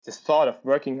this thought of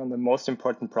working on the most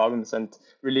important problems and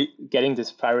really getting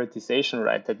this prioritization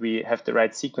right, that we have the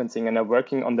right sequencing and are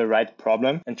working on the right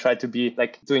problem and try to be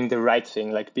like doing the right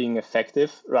thing, like being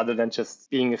effective rather than just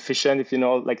being efficient, if you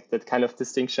know, like that kind of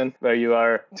distinction where you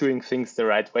are doing things the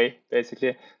right way,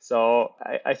 basically. So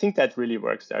I think that really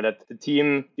works there, that the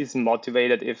team is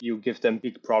motivated if you give them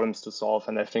big problems to solve.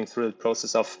 And I think through the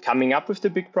process of coming up with the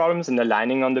big problems and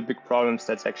aligning on the big problems,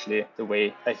 that's actually the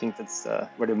way. I think that's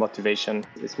where the motivation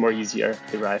is more easier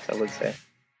derived, I would say.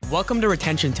 Welcome to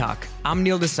Retention Talk. I'm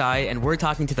Neil Desai, and we're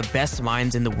talking to the best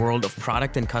minds in the world of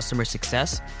product and customer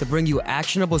success to bring you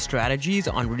actionable strategies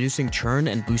on reducing churn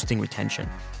and boosting retention.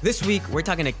 This week, we're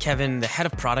talking to Kevin, the head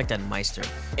of product at Meister.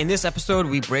 In this episode,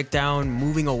 we break down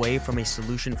moving away from a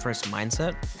solution-first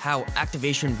mindset, how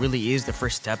activation really is the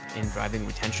first step in driving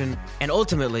retention, and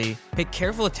ultimately, pay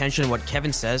careful attention to what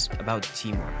Kevin says about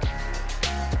teamwork.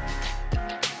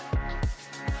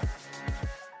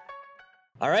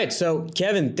 All right. So,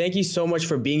 Kevin, thank you so much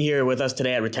for being here with us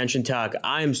today at Retention Talk.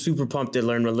 I'm super pumped to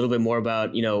learn a little bit more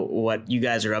about, what you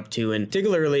guys are up to, and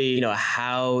particularly,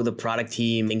 how the product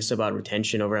team thinks about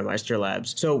retention over at Meister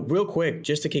Labs. So real quick,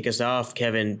 just to kick us off,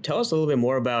 Kevin, tell us a little bit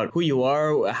more about who you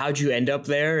are, how'd you end up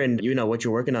there, and, what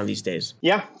you're working on these days.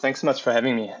 Yeah, thanks so much for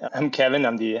having me. I'm Kevin.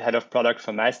 I'm the head of product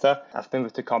for Meister. I've been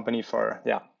with the company for,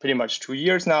 pretty much 2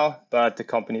 years now, but the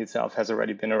company itself has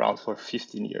already been around for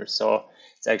 15 years. So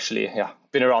it's actually,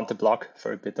 been around the block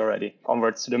for a bit already.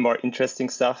 Onwards to the more interesting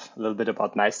stuff, a little bit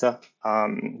about Meister.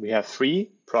 We have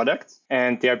 3 products,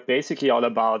 and they're basically all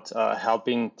about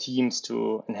helping teams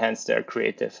to enhance their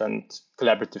creative and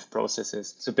collaborative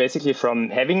processes. So basically from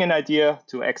having an idea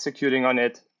to executing on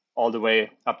it, all the way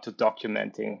up to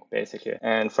documenting, basically.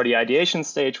 And for the ideation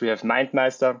stage, we have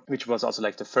MindMeister, which was also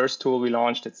like the first tool we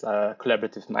launched. It's a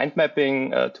collaborative mind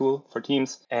mapping tool for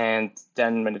teams. And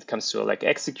then when it comes to like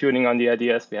executing on the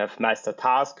ideas, we have Meister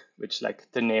Task, which like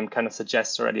the name kind of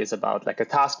suggests already is about like a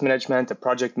task management, a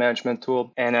project management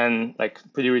tool. And then like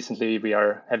pretty recently, we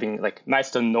are having like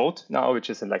Meister Note now, which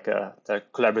is in like the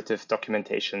collaborative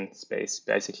documentation space,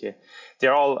 basically.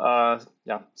 They're all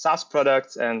SaaS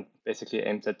products and basically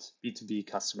aimed at B2B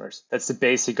customers. That's the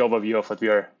basic overview of what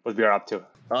we are up to.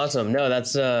 Awesome. No,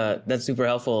 that's super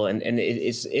helpful. And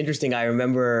it's interesting. I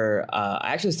remember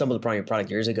I actually stumbled upon your product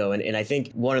years ago. And I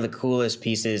think one of the coolest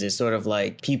pieces is sort of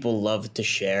like people love to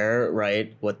share,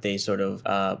 right, what they sort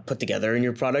of put together in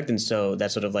your product. And so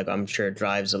that sort of like, I'm sure,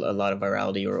 drives a lot of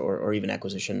virality or even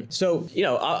acquisition. So,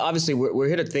 obviously, we're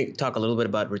here to talk a little bit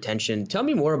about retention. Tell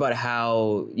me more about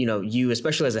how, you,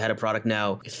 especially as a head of product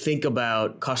now, think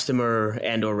about customer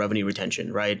and or revenue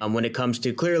retention, right? When it comes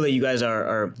to, clearly, you guys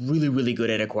are really, really good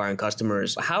at acquiring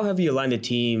customers. How have you aligned the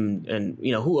team, and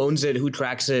who owns it, who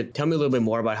tracks it? Tell me a little bit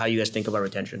more about how you guys think about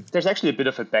retention. There's actually a bit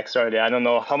of a backstory there. I don't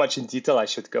know how much in detail I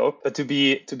should go, but to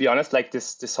be honest, like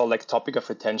this whole like topic of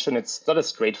retention, it's not a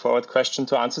straightforward question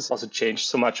to answer. It's also changed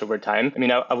so much over time. I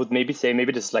mean, I would maybe say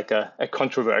this is like a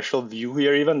controversial view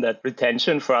here, even that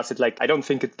retention for us, I don't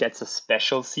think it gets a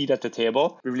special seat at the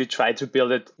table. We really try to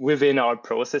build it within our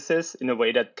processes in a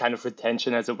way that kind of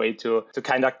retention as a way to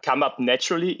kind of come up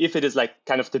naturally if it is like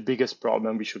kind of the biggest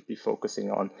problem we should be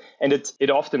focusing on. And it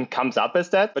often comes up as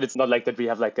that, but it's not like that we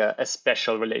have like a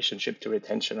special relationship to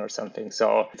retention or something.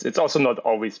 So it's also not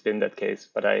always been that case,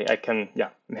 but I'm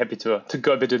happy to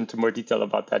go a bit into more detail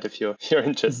about that if you're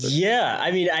interested. Yeah.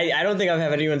 I mean, I don't think I've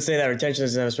had anyone say that retention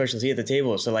doesn't have a special seat at the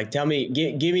table. So like, tell me,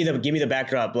 give me the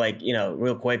backdrop, like,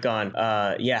 real quick on,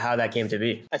 how that came to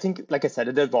be. I think, like I said,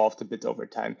 it evolved a bit over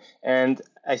time. And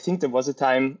I think there was a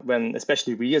time when,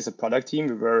 especially we as a product team,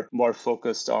 we were more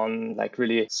focused on like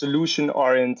really solution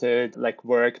oriented, like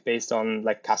work based on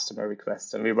like customer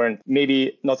requests. And we weren't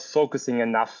maybe not focusing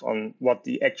enough on what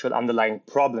the actual underlying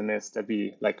problem is that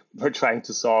we like were trying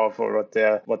to solve, or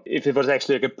what if it was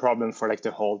actually like a problem for like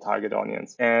the whole target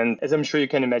audience. And as I'm sure you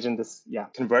can imagine, this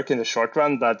can work in the short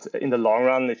run, but in the long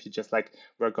run, if you just like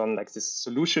work on like this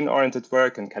solution oriented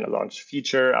work and kind of launch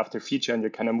feature after feature and you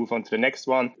kind of move on to the next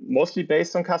one, mostly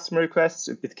based on customer requests,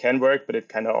 it can work, but it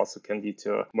kind of also can lead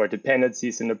to more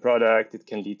dependencies in the product. It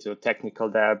can lead to technical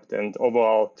debt and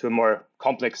overall to a more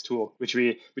complex tool, which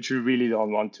we really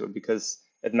don't want to, because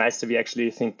at Meister, we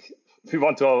actually think we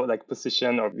want to like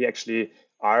position, or we actually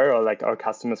are, or like our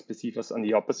customers perceive us on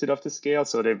the opposite of the scale.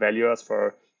 So they value us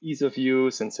for ease of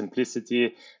use and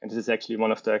simplicity. And this is actually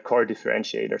one of the core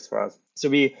differentiators for us. So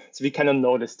we kind of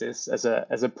noticed this as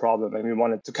a problem, and we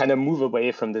wanted to kind of move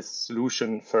away from this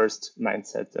solution first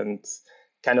mindset and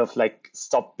kind of like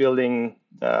stop building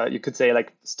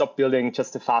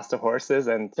just the faster horses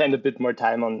and spend a bit more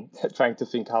time on trying to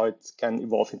think how it can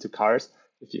evolve into cars,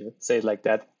 if you say it like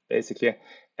that, basically.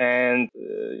 And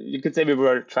you could say we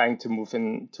were trying to move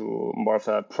into more of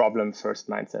a problem first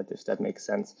mindset, if that makes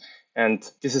sense. And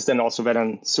this is then also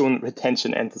when soon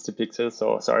retention enters the picture.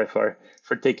 So sorry for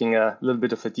taking a little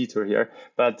bit of a detour here.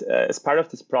 But as part of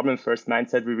this problem first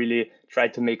mindset, we really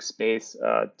tried to make space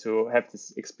to have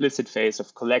this explicit phase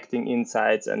of collecting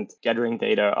insights and gathering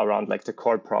data around like the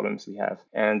core problems we have.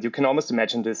 And you can almost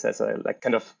imagine this as a like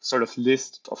kind of sort of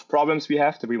list of problems we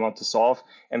have that we want to solve.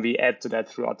 And we add to that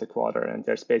throughout the quarter. And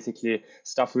there's basically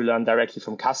stuff we learn directly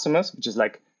from customers, which is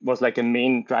was like a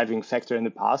main driving factor in the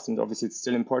past. And obviously it's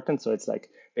still important. So it's like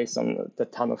based on the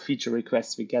ton of feature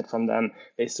requests we get from them,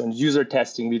 based on user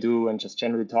testing we do, and just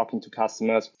generally talking to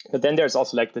customers. But then there's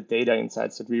also like the data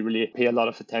insights that we really pay a lot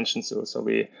of attention to. So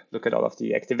we look at all of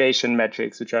the activation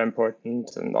metrics, which are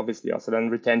important. And obviously also then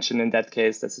retention in that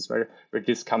case, this is where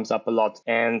this comes up a lot.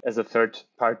 And as a third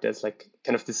part, there's like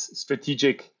kind of this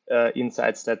strategic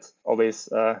insights that always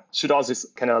should always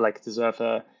kind of like deserve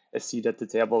a seat at the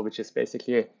table, which is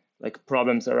basically like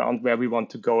problems around where we want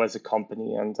to go as a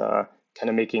company and kind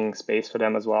of making space for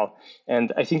them as well.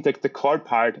 And I think that the core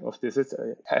part of this is,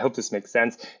 I hope this makes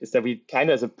sense, is that we kind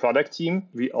of as a product team,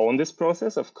 we own this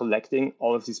process of collecting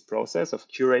all of this process of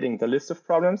curating the list of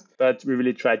problems, but we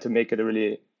really try to make it a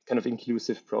really kind of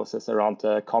inclusive process around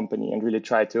the company and really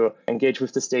try to engage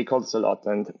with the stakeholders a lot.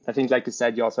 And I think, like you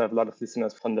said, you also have a lot of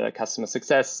listeners from the customer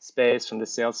success space, from the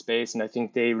sales space. And I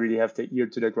think they really have the ear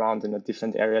to the ground in a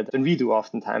different area than we do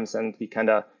oftentimes. And we kind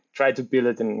of try to build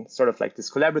it in sort of like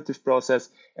this collaborative process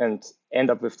and end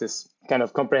up with this kind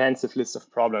of comprehensive list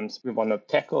of problems we want to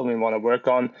tackle, we want to work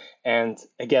on. And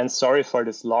again, sorry for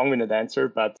this long-winded answer,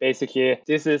 but basically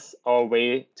this is our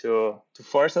way to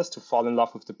force us to fall in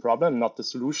love with the problem, not the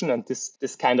solution. And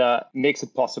this kind of makes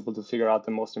it possible to figure out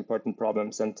the most important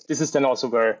problems. And this is then also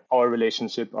where our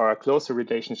relationship, our closer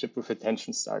relationship with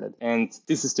attention started. And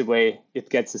this is the way it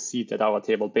gets a seat at our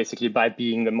table, basically by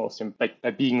being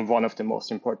by being one of the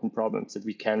most important problems that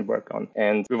we can work on.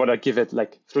 And we want to give it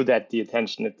like through that the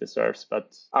attention it deserves,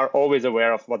 but are always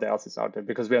aware of what else is out there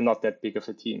because we are not that big of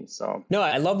a team. So no,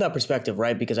 I love that perspective,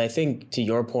 right? Because I think to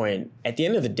your point, at the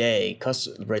end of the day,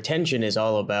 retention is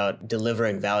all about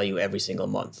delivering value every single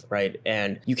month, right?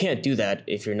 And you can't do that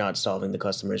if you're not solving the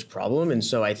customer's problem. And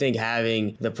so I think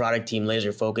having the product team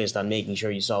laser focused on making sure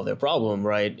you solve their problem,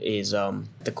 right, is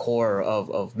the core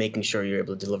of making sure you're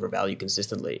able to deliver value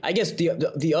consistently. I guess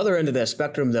the other end of the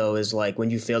spectrum, though, is like when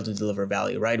you fail to deliver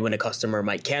value, right? When a customer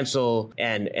might cancel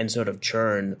and sort of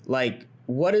churn, like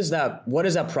what does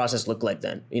that process look like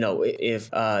then? You know,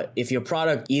 if your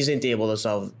product isn't able to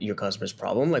solve your customer's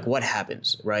problem, like what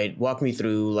happens, right? Walk me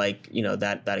through like, you know,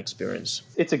 that experience.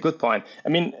 It's a good point. I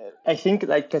mean, I think,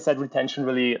 like I said, retention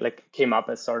really like came up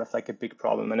as sort of like a big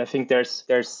problem. And I think there's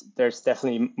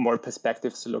definitely more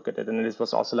perspectives to look at it. And this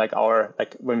was also like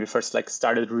when we first like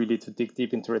started really to dig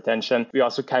deep into retention, we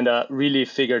also kind of really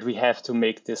figured we have to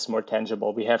make this more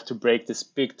tangible. We have to break this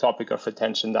big topic of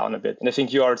retention down a bit. And I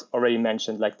think you already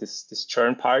mentioned like this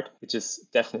churn part, which is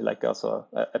definitely like also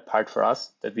a part for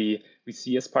us that we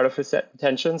see as part of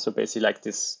retention. So basically like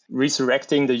this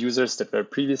resurrecting the users that were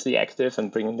previously active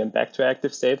and bringing them back to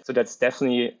active state. So that's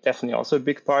definitely also a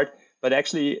big part. But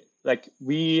actually, like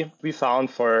we found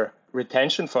for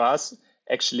retention for us,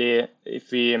 actually,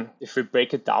 if we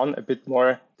break it down a bit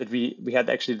more, that we had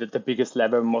actually the biggest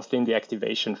lever mostly in the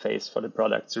activation phase for the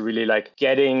product. So really like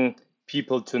getting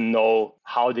people to know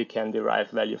how they can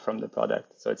derive value from the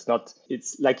product. So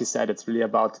it's like you said, it's really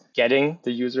about getting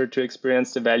the user to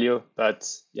experience the value. But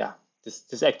yeah,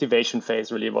 this activation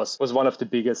phase really was one of the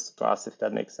biggest for us, if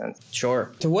that makes sense.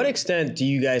 Sure. To what extent do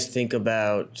you guys think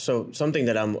about, so something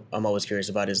that I'm always curious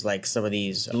about is like some of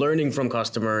these learning from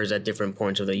customers at different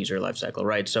points of the user lifecycle,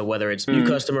 right? So whether it's new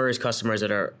customers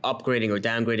that are upgrading or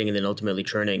downgrading and then ultimately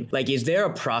churning, like is there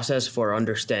a process for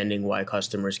understanding why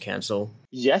customers cancel?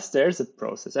 Yes, there's a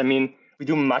process. I mean, we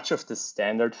do much of the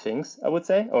standard things, I would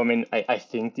say. I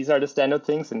think these are the standard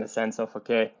things in the sense of,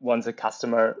 okay, once a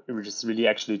customer is really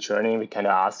actually churning, we kind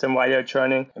of ask them why they're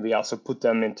churning. And we also put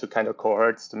them into kind of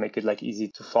cohorts to make it like easy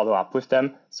to follow up with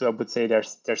them. So I would say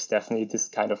there's definitely this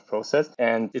kind of process.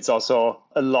 And it's also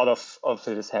a lot of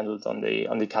it is handled on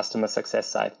the customer success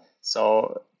side.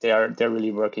 So they're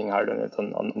really working hard on it,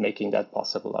 on making that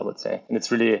possible, I would say. And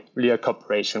it's really a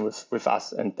cooperation with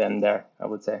us and them there, I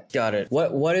would say. Got it.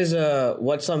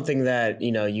 What's something that,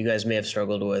 you know, you guys may have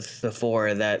struggled with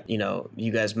before that, you know,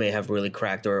 you guys may have really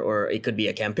cracked, or it could be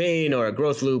a campaign or a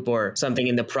growth loop or something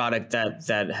in the product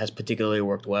that has particularly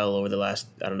worked well over the last,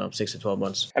 6 to 12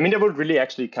 months? I mean, that would really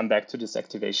actually come back to this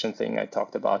activation thing I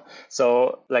talked about.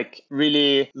 So like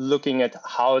really looking at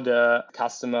how the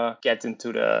customer gets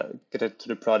to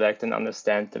the product product and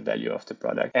understand the value of the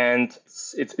product. And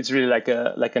it's really like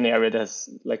an area that has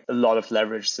like a lot of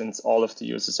leverage, since all of the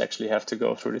users actually have to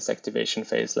go through this activation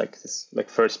phase, like this like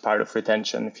first part of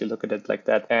retention, if you look at it like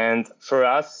that. And for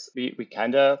us, we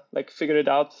kind of like figured it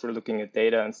out for looking at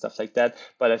data and stuff like that.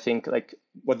 But I think like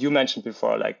what you mentioned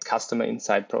before, like customer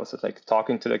insight process, like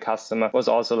talking to the customer, was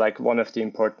also like one of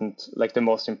the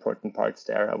most important parts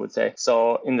there, I would say.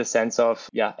 So in the sense of,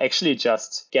 actually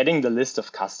just getting the list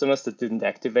of customers that didn't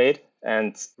activate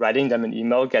and writing them an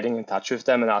email, getting in touch with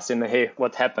them and asking them, hey,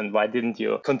 what happened? Why didn't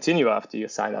you continue after you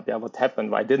sign up? What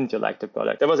happened? Why didn't you like the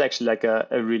product? That was actually like a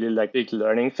really like big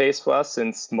learning phase for us,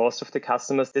 since most of the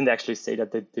customers didn't actually say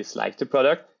that they disliked the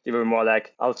product. They were more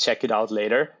like, I'll check it out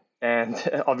later. And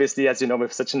obviously, as you know,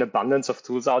 with such an abundance of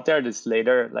tools out there, this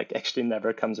later like actually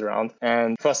never comes around.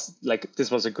 And for us, like this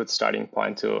was a good starting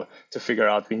point to figure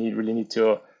out we really need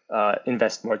to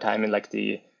invest more time in like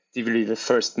the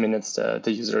first minutes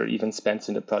the user even spends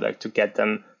in the product, to get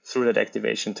them through that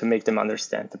activation, to make them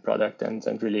understand the product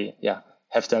and really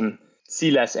have them see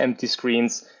less empty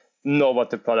screens, know what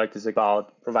the product is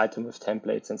about, provide them with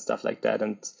templates and stuff like that.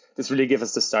 And this really gives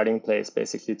us the starting place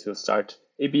basically to start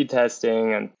A/B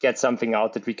testing and get something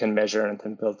out that we can measure and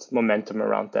then build momentum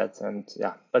around that. And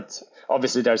but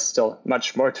obviously there's still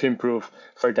much more to improve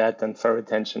for that and for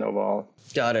retention overall.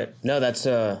 Got it. No, that's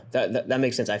that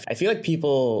makes sense. I feel like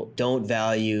people don't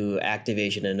value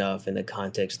activation enough in the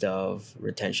context of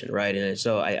retention, right? And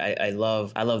so I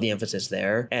love the emphasis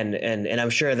there, and I'm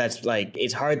sure that's like,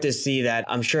 it's hard to see that.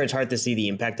 I'm sure it's hard to see the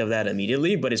impact of that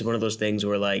immediately, but it's one of those things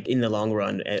where like in the long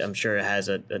run, I'm sure it has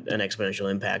an exponential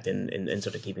impact in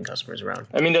sort of keeping customers around.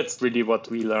 I mean, that's really what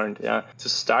we learned. Yeah, to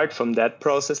start from that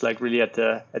process, like really at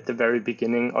the very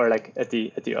beginning, or like at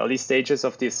the early stages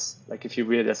of this, like if you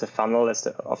read it as a funnel,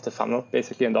 of the funnel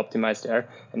basically, and optimize there,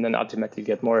 and then ultimately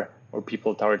get more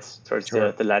people towards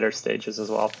sure. the latter stages as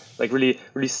well. Like really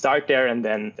start there and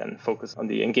then focus on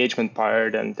the engagement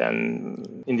part, and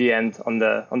then in the end on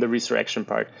the resurrection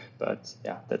part. But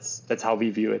that's how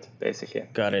we view it basically.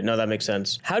 Got it. No, that makes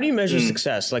sense. How do you measure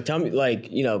success? Like tell me, like,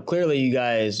 clearly you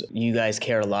guys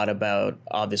care a lot about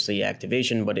obviously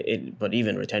activation, but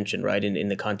even retention, right? In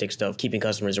the context of keeping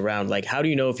customers around, like how do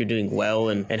you know if you're doing well,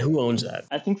 and who owns that?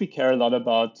 I think we care a lot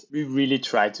about, we really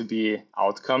try to be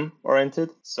outcome oriented.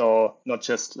 So not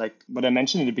just like what I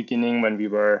mentioned in the beginning when we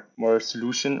were more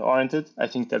solution oriented. I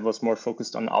think that was more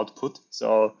focused on output.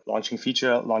 So launching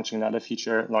feature, launching another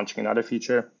feature, launching another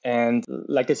feature. And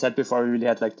like I said before, we really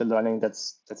had like the learning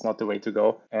that's not the way to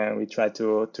go. And we try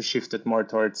to shift it more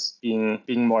towards being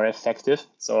more effective.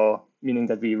 So meaning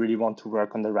that we really want to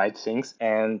work on the right things.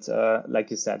 And like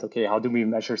you said, okay, how do we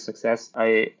measure success?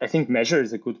 I think measure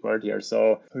is a good word here.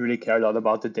 So we really care a lot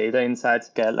about the data insights.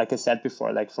 Like I said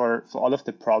before, like for all of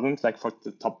the problems, like for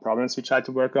the top problems we try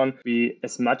to work on, we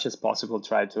as much as possible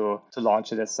try to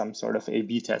launch it as some sort of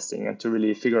A/B testing, and to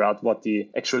really figure out what the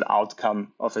actual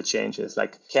outcome of a change is.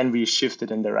 Like, can we shift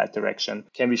it in the right direction?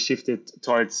 Can we shift it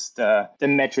towards the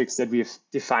metrics that we've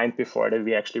defined before that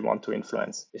we actually want to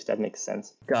influence, if that makes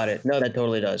sense? Got it. No, that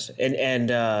totally does. And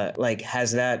like,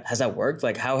 has that worked?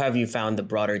 Like, how have you found the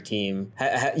broader team?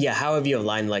 How have you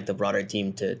aligned like the broader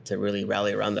team to really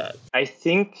rally around that? I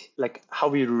think like how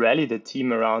we rally the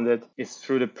team around it is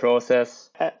through the process.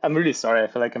 I'm really sorry. I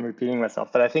feel like I'm repeating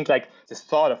myself, but I think like this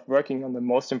thought of working on the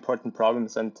most important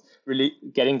problems and really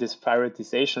getting this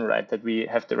prioritization right, that we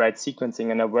have the right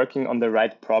sequencing and are working on the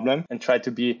right problem and try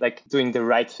to be like doing the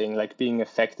right thing, like being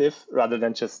effective rather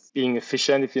than just being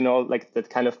efficient, if you know, like that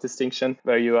kind of distinction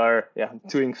where you are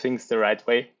doing things the right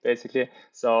way, basically.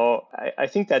 So I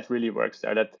think that really works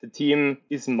there, that the team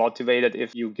is motivated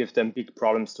if you give them big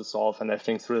problems to solve. And I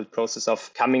think through the process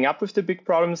of coming up with the big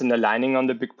problems and aligning on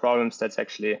the big problems, that's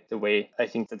actually the way. I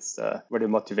think that's where the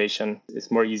motivation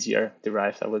is more easier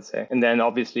derived, I would say. And then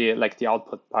obviously like the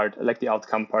output part, like the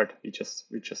outcome part we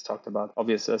just talked about,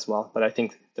 obviously as well. But I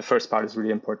think the first part is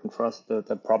really important for us,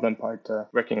 the problem part,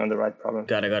 working on the right problem.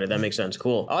 Got it. That makes sense.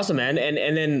 Cool. Awesome, man.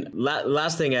 And then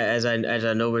last thing, as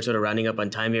I know we're sort of rounding up on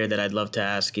time here, that I'd love to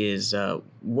ask is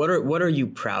what are you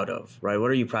proud of, right?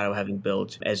 What are you proud of having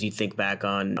built as you think back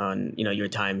on your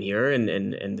time here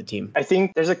and the team? I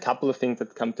think there's a couple of things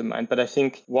that come to mind, but I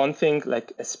think one thing,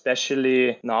 like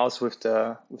especially now is with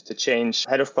the change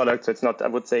head of product. So I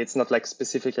would say it's not like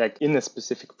specific, like in a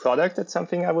specific product. That's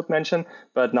something I would mention,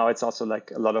 but now it's also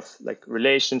like a lot of like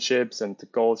relationships and the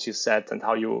goals you set and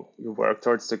how you work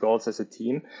towards the goals as a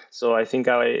team. So I think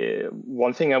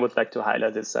one thing I would like to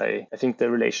highlight is I think the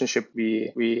relationship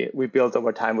we built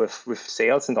over time with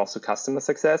sales and also customer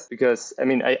success, because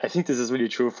I think this is really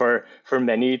true for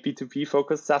many B2B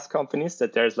focused SaaS companies,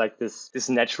 that there's like this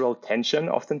natural tension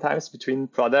oftentimes between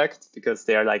product, because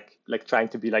they are like trying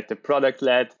to be like the product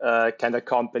led kind of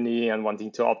company and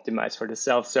wanting to optimize for the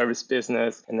self-service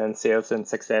business, and then sales and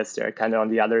success, they're kind of on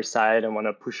the other side and want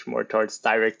to push more towards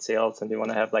direct sales, and they want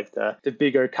to have like the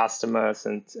bigger customers,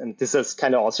 and this is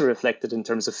kind of also reflected in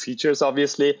terms of features,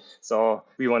 obviously. So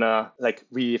we want to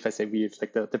if I say we, it's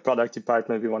like the product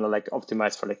department, we want to like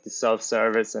optimize for like the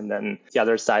self-service, and then the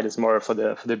other side is more for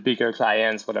the bigger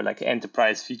clients, what are like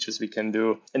enterprise features we can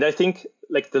do. And I think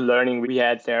like the learning we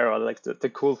had there, or like the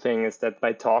cool thing is that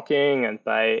by talking and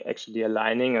by actually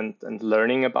aligning and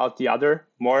learning about the other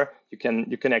more, you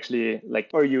can actually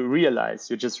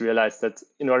you just realize that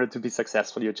in order to be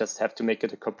successful, you just have to make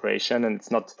it a corporation, and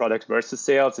it's not product versus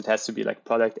sales. It has to be like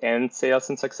product and sales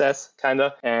and success kind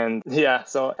of. And yeah,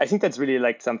 so I think that's really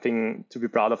like something to be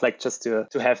proud of, like just to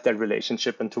have that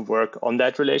relationship and to work on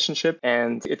that relationship.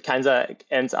 And it kind of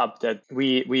ends up that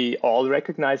we all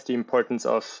recognize the importance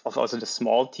of also the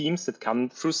small teams that come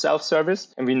through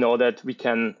self-service. And we know that we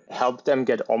can help them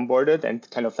get onboarded and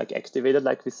kind of like activated,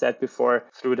 like we said before,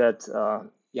 through that,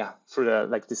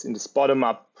 in this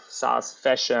bottom-up SaaS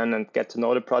fashion, and get to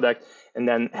know the product, and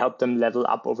then help them level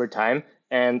up over time.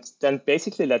 And then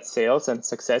basically let sales and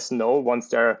success know once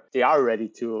they are ready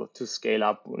to scale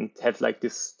up, and have like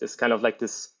this kind of like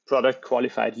this product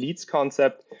qualified leads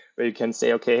concept, where you can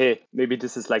say, okay, hey, maybe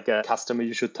this is like a customer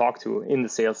you should talk to in the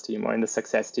sales team or in the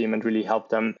success team, and really help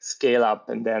them scale up,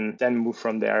 and then move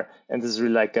from there. And this is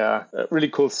really like a really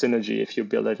cool synergy if you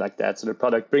build it like that. So the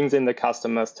product brings in the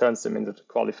customers, turns them into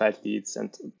qualified leads,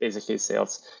 and basically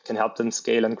sales can help them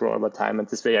scale and grow over time. And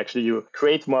this way, actually, you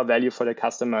create more value for the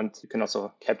customer, and you can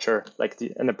also capture like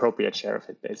an appropriate share of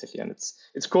it, basically. And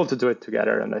it's cool to do it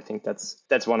together. And I think that's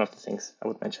one of the things I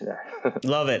would mention there.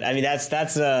 Love it. I mean, that's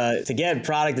to get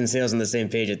product and sales on the same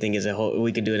page, I think is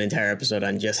we could do an entire episode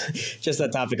on just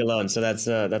that topic alone. So that's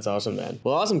awesome, man.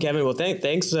 Well, awesome, Kevin. Well,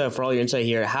 thanks for all your insight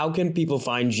here. How can people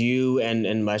find you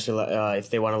and Meister if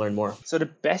they want to learn more? So the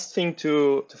best thing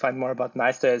to find more about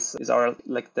Meister is our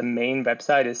the main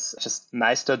website is just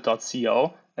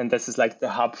meister.co. And this is like the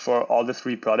hub for all the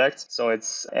three products. So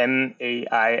it's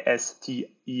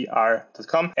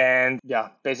meister.com. And yeah,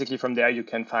 basically from there you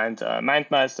can find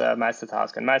MindMeister,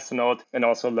 MeisterTask, and MeisterNote, and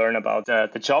also learn about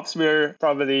the jobs we're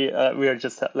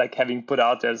just like having put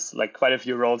out. There's like quite a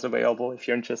few roles available if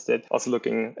you're interested. Also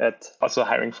looking at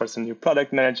hiring for some new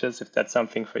product managers if that's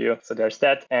something for you. So there's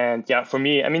that. And yeah, for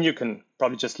me, you can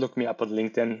probably just look me up on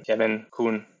LinkedIn, Kevin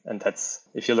Kuhn, and that's,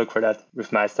 if you look for that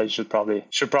with Meister, you should probably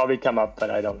come up, but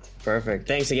I don't. Perfect.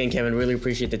 Thanks again, Kevin. Really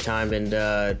appreciate the time, and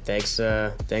thanks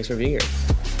for being here.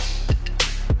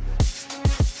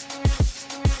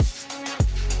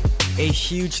 A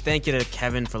huge thank you to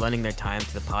Kevin for lending their time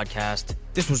to the podcast.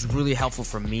 This was really helpful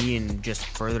for me in just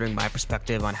furthering my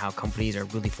perspective on how companies are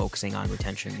really focusing on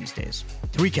retention these days.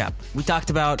 To recap, we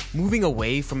talked about moving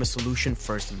away from a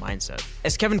solution-first mindset.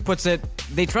 As Kevin puts it,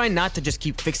 they try not to just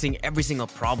keep fixing every single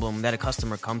problem that a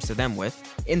customer comes to them with.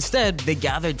 Instead, they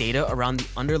gather data around the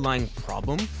underlying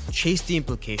problem, chase the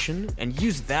implication, and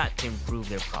use that to improve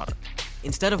their product.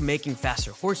 Instead of making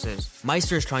faster horses,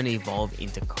 Meister is trying to evolve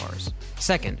into cars.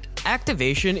 Second,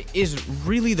 activation is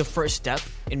really the first step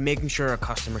in making sure a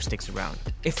customer sticks around.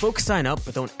 If folks sign up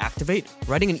but don't activate,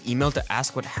 writing an email to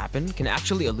ask what happened can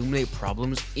actually illuminate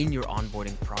problems in your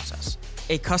onboarding process.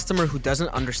 A customer who doesn't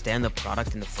understand the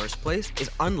product in the first place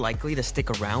is unlikely to stick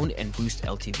around and boost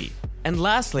LTV. And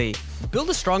lastly, build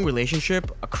a strong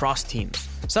relationship across teams.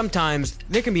 Sometimes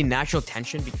there can be natural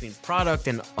tension between product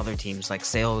and other teams like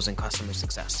sales and customer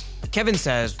success. Kevin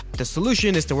says the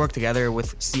solution is to work together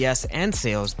with CS and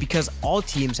sales because all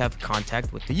teams have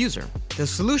contact with the user. The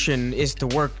solution is to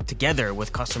work together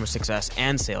with customer success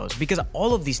and sales because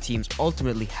all of these teams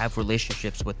ultimately have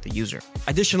relationships with the user.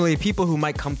 Additionally, people who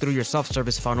might come through your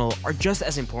self-service funnel are just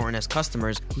as important as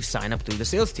customers who sign up through the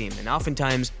sales team. And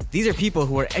oftentimes, these are people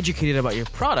who are educated about your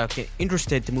product and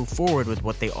interested to move forward with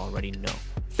what they already know.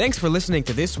 Thanks for listening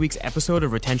to this week's episode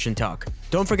of Retention Talk.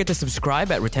 Don't forget to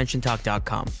subscribe at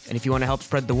retentiontalk.com. And if you want to help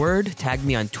spread the word, tag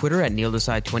me on Twitter at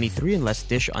NeilDesai23 and let's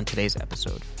dish on today's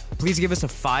episode. Please give us a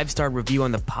 5-star review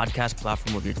on the podcast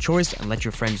platform of your choice and let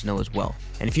your friends know as well.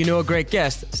 And if you know a great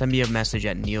guest, send me a message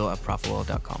at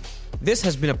neil@profitwell.com. This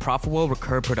has been a Profitwell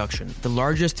Recur production, the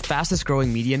largest, fastest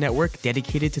growing media network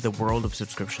dedicated to the world of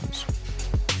subscriptions.